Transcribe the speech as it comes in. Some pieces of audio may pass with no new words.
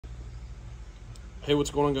Hey,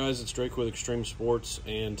 what's going on, guys? It's Drake with Extreme Sports,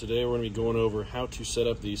 and today we're going to be going over how to set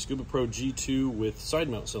up the Scubapro G2 with side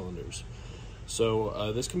mount cylinders.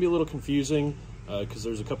 So this can be a little confusing because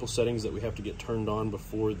there's a couple settings that we have to get turned on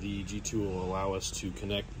before the G2 will allow us to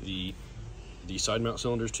connect the side mount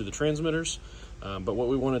cylinders to the transmitters. But what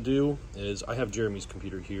we want to do is, I have Jeremy's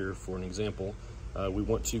computer here for an example. We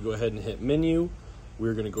want to go ahead and hit menu.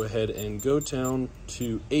 We're going to go ahead and go down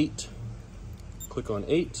to 8, click on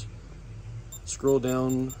 8. Scroll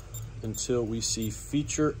down until we see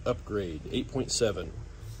Feature Upgrade 8.7.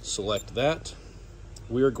 Select that.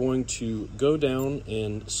 We are going to go down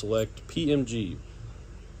and select PMG.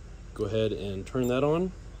 Go ahead and turn that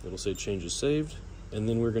on. It'll say Changes Saved. And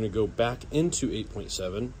then we're going to go back into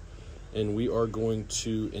 8.7 and we are going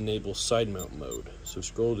to enable side mount mode. So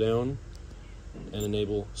scroll down and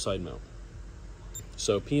enable side mount.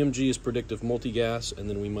 So PMG is predictive multi-gas, and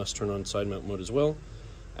then we must turn on side mount mode as well.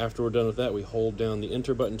 After we're done with that, we hold down the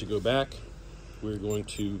enter button to go back. We're going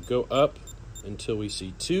to go up until we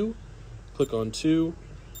see 2, click on 2,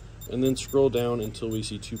 and then scroll down until we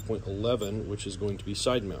see 2.11, which is going to be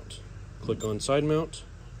side mount. Click on side mount,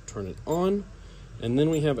 turn it on, and then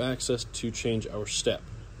we have access to change our step.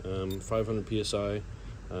 500 PSI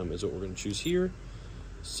is what we're going to choose here.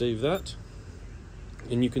 Save that.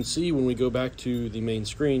 And you can see when we go back to the main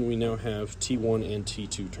screen, we now have T1 and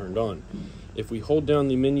T2 turned on. If we hold down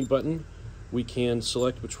the menu button, we can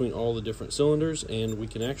select between all the different cylinders, and we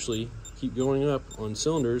can actually keep going up on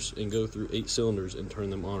cylinders and go through 8 cylinders and turn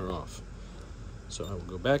them on or off. So I will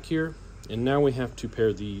go back here, and now we have to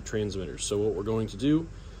pair the transmitters. So what we're going to do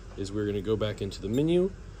is we're going to go back into the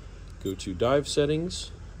menu, go to Dive Settings,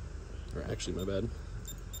 or actually my bad,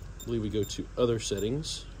 I believe we go to Other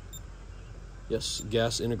Settings. Yes,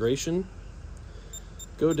 gas integration.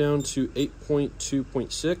 Go down to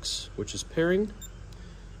 8.2.6, which is pairing.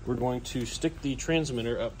 We're going to stick the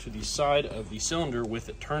transmitter up to the side of the cylinder with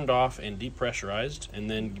it turned off and depressurized, and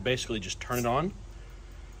then basically just turn it on.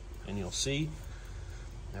 And you'll see,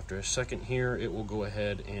 after a second here, it will go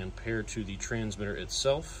ahead and pair to the transmitter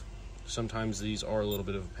itself. Sometimes these are a little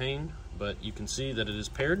bit of a pain, but you can see that it is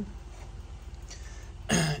paired.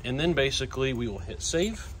 And then basically we will hit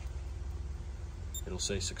save. It'll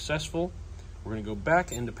say successful. We're going to go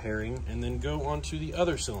back into pairing and then go onto the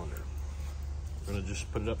other cylinder. We're going to just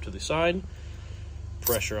put it up to the side,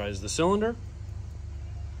 pressurize the cylinder,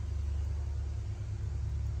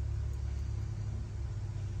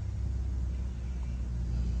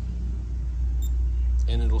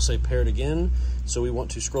 and it'll say paired again. So we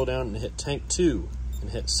want to scroll down and hit tank 2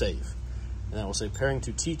 and hit save. And that will say pairing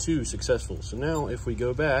to T2 successful. So now if we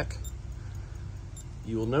go back,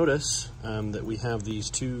 you will notice that we have these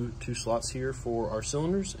two slots here for our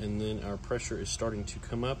cylinders, and then our pressure is starting to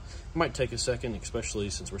come up. It might take a second, especially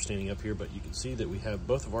since we're standing up here, but you can see that we have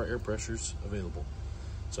both of our air pressures available.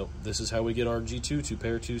 So this is how we get our G2 to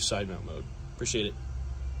pair to side mount mode. Appreciate it.